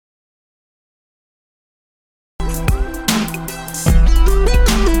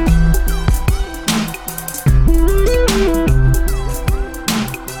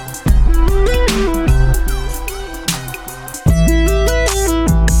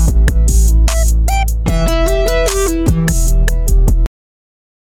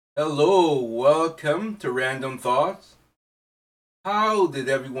Hello, welcome to Random Thoughts. How did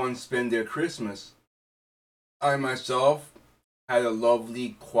everyone spend their Christmas? I myself had a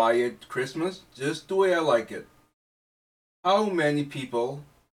lovely, quiet Christmas, just the way I like it. How many people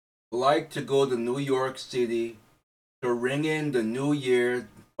like to go to New York City to ring in the new year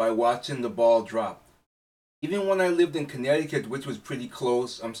by watching the ball drop? Even when I lived in Connecticut, which was pretty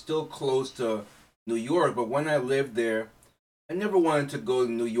close, I'm still close to New York, but when I lived there, I never wanted to go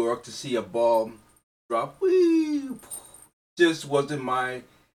to New York to see a ball drop. Whee! Just wasn't my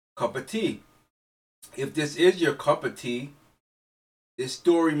cup of tea. If this is your cup of tea, this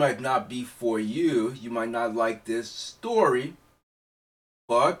story might not be for you. You might not like this story,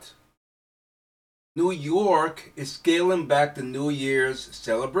 but New York is scaling back the New Year's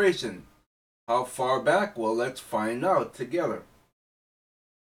celebration. How far back? Well, let's find out together.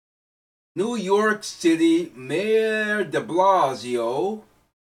 New York City Mayor de Blasio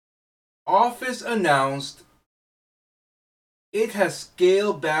office announced it has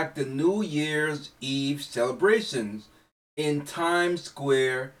scaled back the New Year's Eve celebrations in Times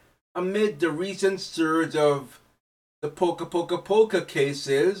Square amid the recent surge of the polka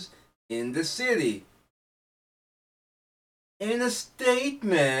cases in the city. In a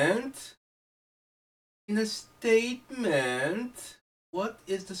statement, what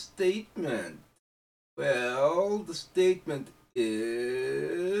is the statement? Well, the statement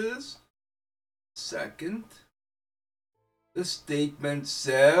is second. The statement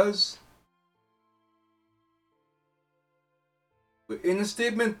says, in a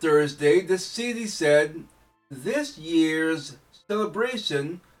statement Thursday, the city said this year's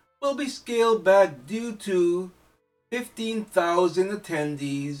celebration will be scaled back due to 15,000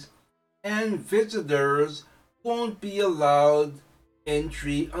 attendees and visitors won't be allowed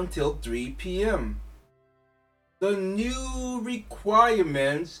entry until 3 p.m. The new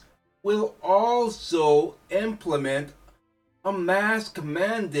requirements will also implement a mask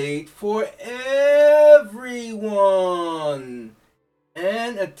mandate for everyone,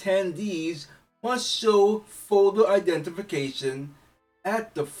 and attendees must show photo identification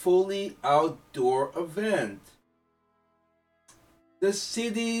at the fully outdoor event. The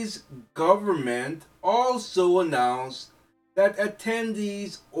city's government also announced that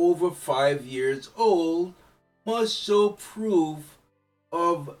attendees over 5 years old must show proof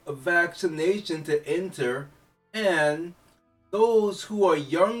of vaccination to enter, and those who are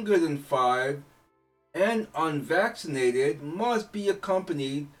younger than 5 and unvaccinated must be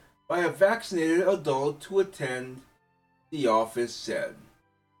accompanied by a vaccinated adult to attend, the office said.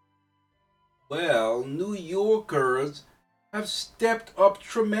 Well, New Yorkers have stepped up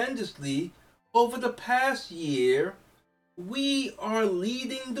tremendously over the past year. We are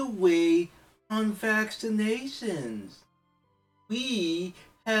leading the way on vaccinations. We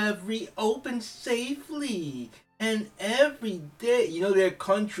have reopened safely, and every day, there are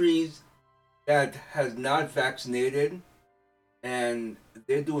countries that has not vaccinated, and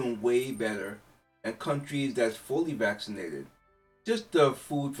they're doing way better than countries that's fully vaccinated. Just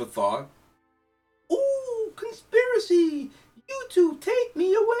food for thought. Ooh, conspiracy! YouTube, take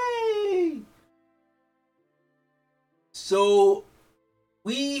me away! So,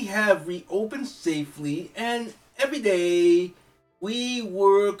 we have reopened safely, and every day we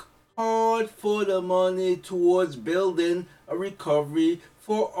work hard for the money towards building a recovery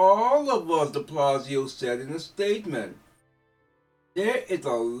for all of us, de Blasio said in a statement. There is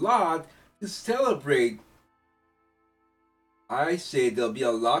a lot to celebrate. I say there'll be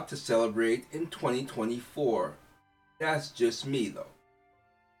a lot to celebrate in 2024. That's just me, though.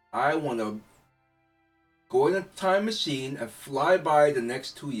 I want to go in a time machine and fly by the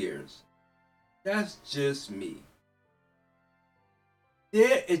next 2 years. That's just me.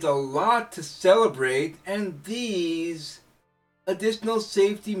 There is a lot to celebrate, and these additional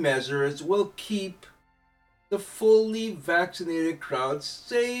safety measures will keep the fully vaccinated crowd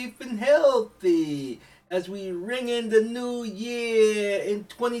safe and healthy as we ring in the new year in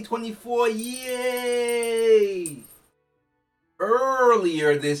 2024. Yay!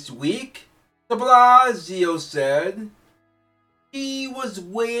 Earlier this week, de Blasio said he was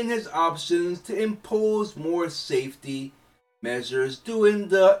weighing his options to impose more safety measures during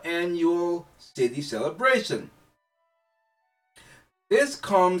the annual city celebration. This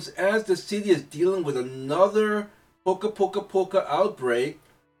comes as the city is dealing with another polka outbreak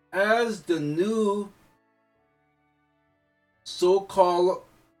as the new so-called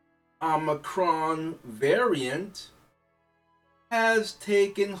Omicron variant has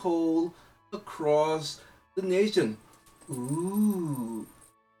taken hold across the nation. Ooh.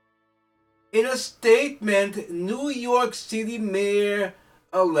 In a statement, New York City Mayor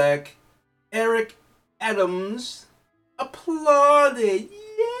elect Eric Adams applauded.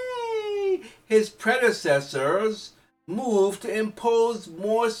 Yay! His predecessors moved to impose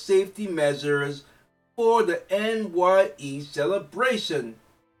more safety measures for the NYE celebration.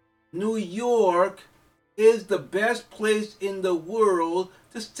 New York is the best place in the world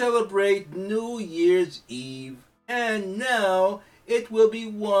to celebrate New Year's Eve, and now it will be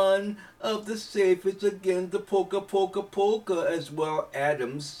one of the safest against the polka, as well,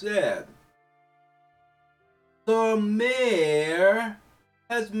 Adams said. The mayor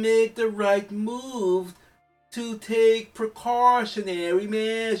has made the right move to take precautionary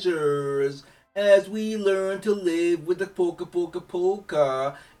measures as we learn to live with the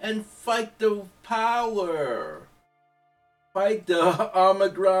polka and fight the power. Fight the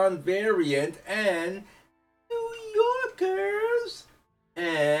Omicron variant, and New Yorkers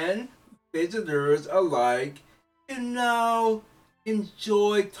and visitors alike can now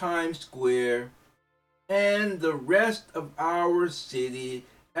enjoy Times Square and the rest of our city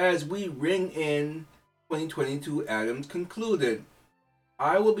as we ring in 2022, Adams concluded.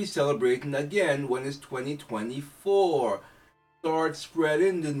 I will be celebrating again when it's 2024. Start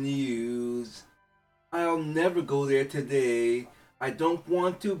spreading the news. I'll never go there today. I don't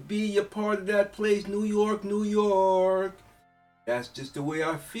want to be a part of that place, New York, New York. That's just the way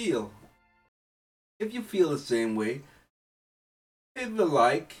I feel. If you feel the same way, give a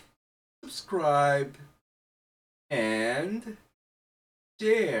like, subscribe, and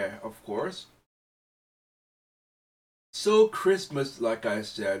share, of course. So Christmas, like I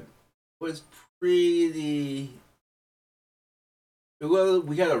said, was pretty well.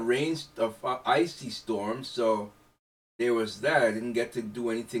 We had a rain of icy storm, so there was that. I didn't get to do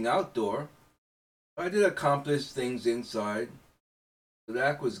anything outdoor. I did accomplish things inside, so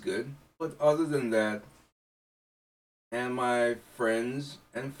that was good. But other than that, and my friends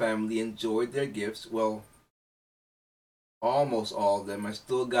and family enjoyed their gifts. Well, almost all of them. I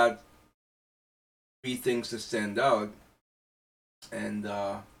still got 3 things to send out, and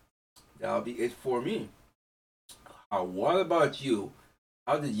that'll be it for me. What about you?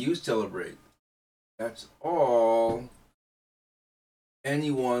 How did you celebrate? That's all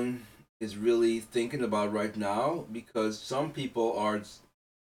anyone is really thinking about right now, because some people are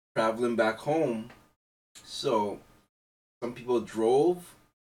traveling back home. So some people drove,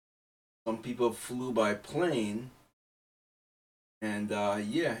 some people flew by plane, and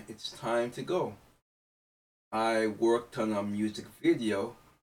yeah, it's time to go. I worked on a music video,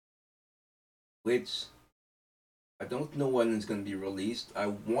 which I don't know when it's going to be released. I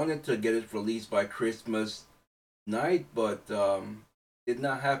wanted to get it released by Christmas night, but did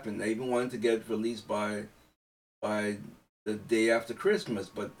not happen. I even wanted to get it released by the day after Christmas,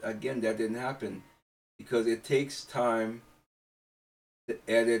 but again, that didn't happen because it takes time to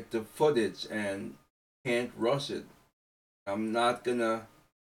edit the footage and can't rush it. I'm not gonna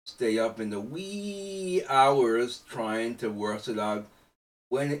stay up in the wee hours trying to work it out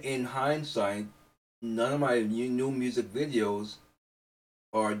when in hindsight none of my new music videos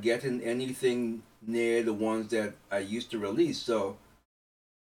are getting anything near the ones that I used to release. So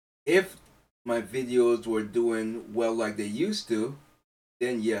if my videos were doing well like they used to,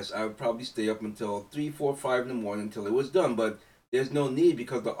 then yes, I would probably stay up until 3, 4, 5 in the morning until it was done. But there's no need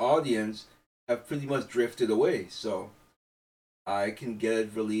because the audience have pretty much drifted away. So I can get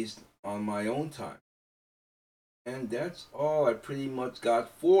it released on my own time. And that's all I pretty much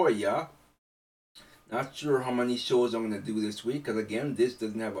got for ya. Not sure how many shows I'm going to do this week, because again, this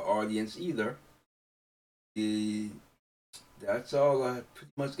doesn't have an audience either. That's all I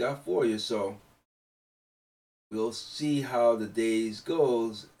pretty much got for you. So we'll see how the days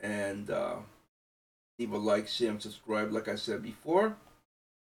goes, and leave a like, share, and subscribe, like I said before.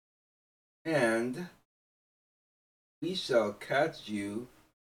 And we shall catch you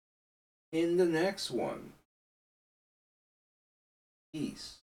in the next one.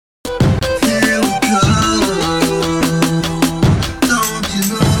 Peace. Here we go.